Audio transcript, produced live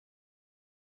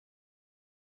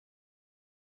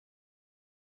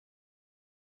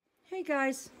Hey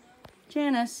guys,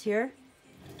 Janice here.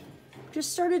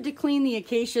 Just started to clean the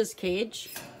Acacia's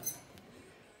cage.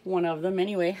 One of them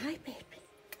anyway. Hi baby.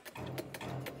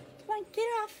 Come on, get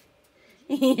off.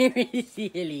 Here,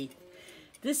 silly.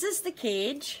 This is the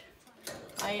cage.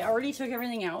 I already took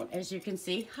everything out, as you can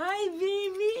see. Hi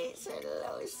babies.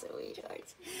 Hello,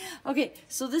 sweethearts. Okay,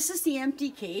 so this is the empty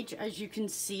cage, as you can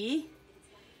see.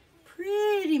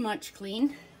 Pretty much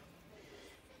clean.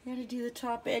 Gotta do the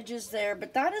top edges there,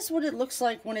 but that is what it looks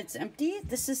like when it's empty.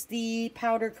 This is the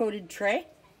powder coated tray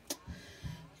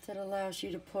that allows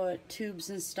you to put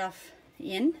tubes and stuff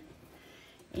in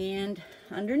and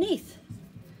underneath.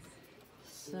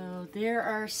 So there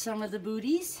are some of the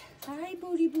booties. Hi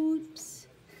booty boobs.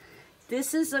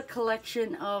 This is a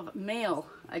collection of male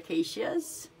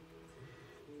acacias.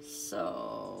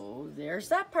 So there's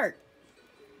that part.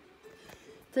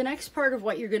 The next part of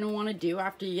what you're going to want to do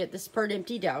after you get this part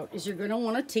emptied out is you're going to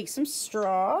want to take some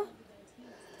straw.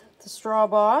 The Straw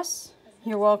Boss.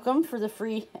 You're welcome for the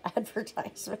free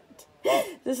advertisement.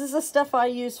 This is the stuff I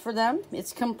use for them.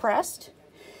 It's compressed.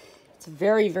 It's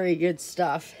very, very good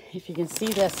stuff. If you can see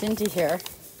this into here.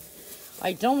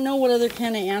 I don't know what other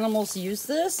kind of animals use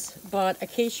this, but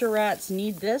acacia rats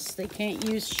need this. They can't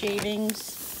use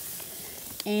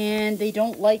shavings and they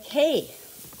don't like hay.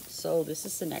 So this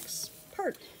is the next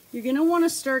part. You're going to want to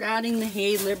start adding the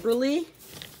hay liberally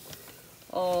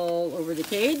all over the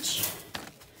cage.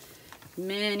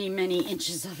 Many, many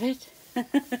inches of it.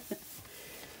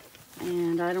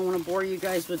 And I don't want to bore you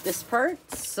guys with this part,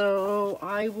 so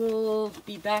I will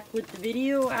be back with the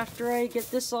video after I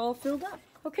get this all filled up.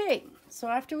 Okay, so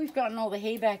after we've gotten all the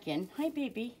hay back in, hi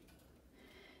baby,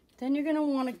 then you're going to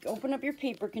want to open up your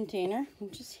paper container,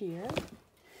 which is here.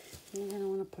 And you're going to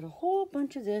want to put a whole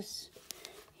bunch of this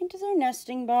into their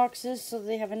nesting boxes so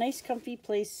they have a nice comfy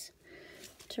place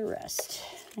to rest.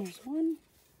 There's one.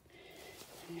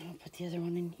 And then I'll put the other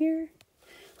one in here.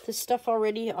 This stuff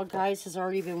already, guys, has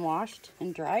already been washed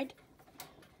and dried.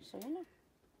 So you know.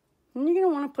 And you're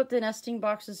going to want to put the nesting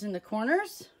boxes in the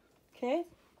corners. Okay.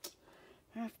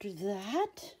 After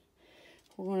that,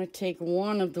 we're going to take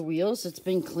one of the wheels that's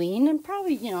been cleaned and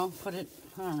probably, you know, put it,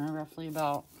 I don't know, roughly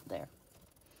about there.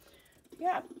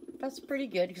 Yeah, that's pretty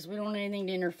good because we don't want anything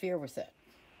to interfere with it.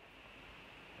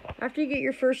 After you get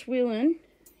your first wheel in,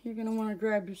 you're going to want to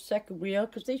grab your second wheel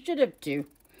because they should have two.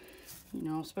 You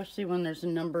know, especially when there's a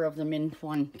number of them in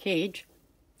one cage.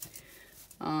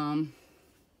 You're going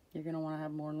to want to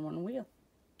have more than one wheel.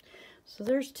 So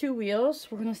there's two wheels.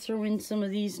 We're going to throw in some of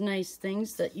these nice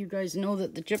things that you guys know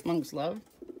that the chipmunks love.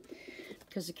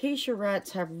 Because acacia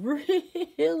rats have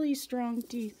really strong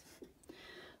teeth.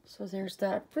 So there's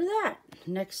that for that.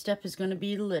 Next step is going to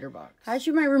be the litter box. As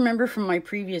you might remember from my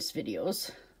previous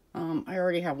videos, I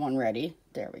already have one ready.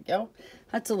 There we go.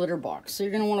 That's a litter box. So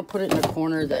you're going to want to put it in a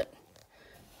corner that,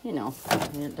 you know,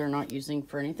 they're not using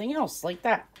for anything else, like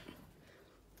that.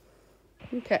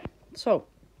 Okay, so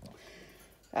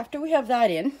after we have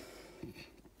that in,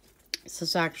 this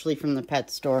is actually from the pet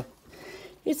store.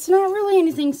 It's not really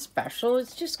anything special.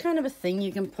 It's just kind of a thing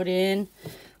you can put in.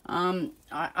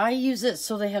 I use it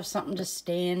so they have something to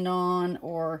stand on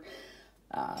or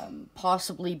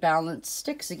possibly balance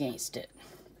sticks against it.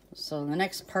 So the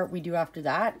next part we do after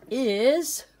that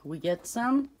is we get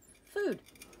some food.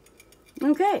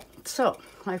 Okay, so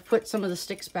I've put some of the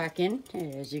sticks back in,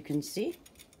 as you can see.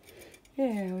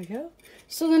 There we go.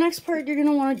 So the next part you're going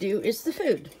to want to do is the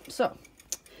food. So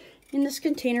in this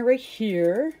container right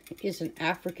here is an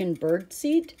African bird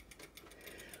seed.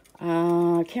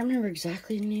 I can't remember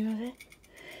exactly the name of it.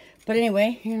 But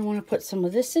anyway, you're going to want to put some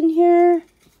of this in here.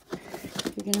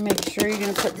 You're going to make sure you're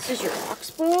going to put, this is your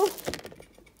oxbow,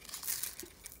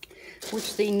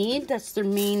 which they need. That's their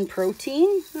main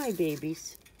protein. Hi,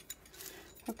 babies.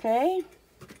 Okay.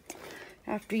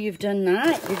 After you've done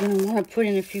that, you're going to want to put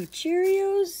in a few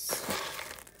Cheerios.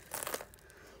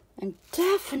 And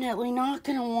definitely not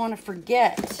going to want to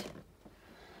forget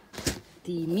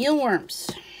the mealworms,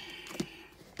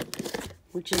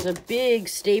 which is a big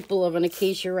staple of an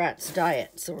acacia rat's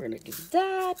diet. So we're going to do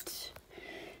that.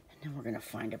 And then we're going to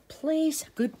find a place, a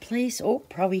good place. Oh,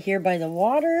 probably here by the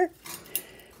water.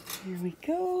 Here we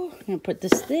go. I'm going to put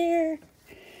this there.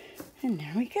 And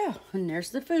there we go. And there's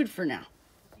the food for now.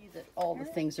 See that all the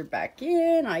things are back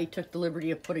in. I took the liberty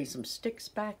of putting some sticks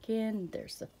back in.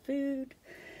 There's the food.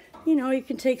 You know, you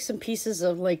can take some pieces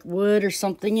of like wood or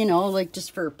something, you know, like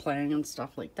just for playing and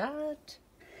stuff like that.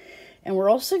 And we're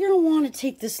also going to want to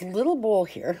take this little bowl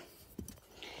here.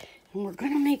 And we're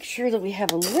going to make sure that we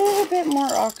have a little bit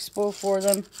more oxbow for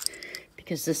them.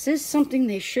 Because this is something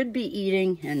they should be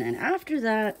eating. And then after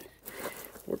that,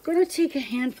 we're going to take a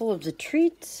handful of the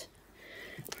treats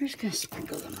We're just gonna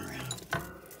sprinkle them around.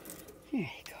 There you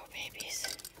go,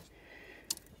 babies.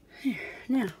 Here.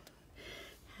 Now,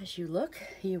 as you look,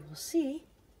 you will see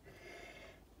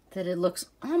that it looks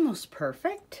almost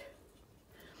perfect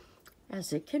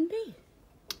as it can be.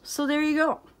 So there you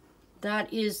go.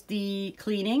 That is the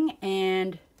cleaning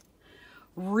and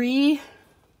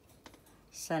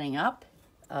setting up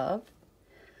of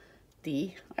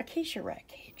the Acacia Rat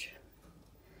cage.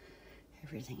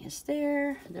 Everything is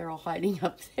there. They're all hiding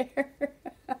up there.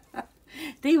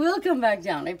 They will come back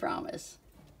down, I promise.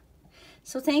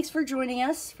 So thanks for joining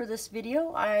us for this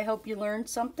video. I hope you learned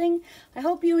something. I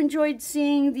hope you enjoyed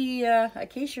seeing the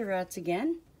Acacia Rats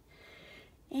again.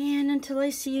 And until I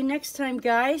see you next time,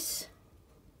 guys,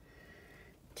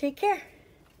 take care.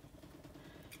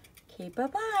 Okay,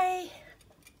 bye-bye.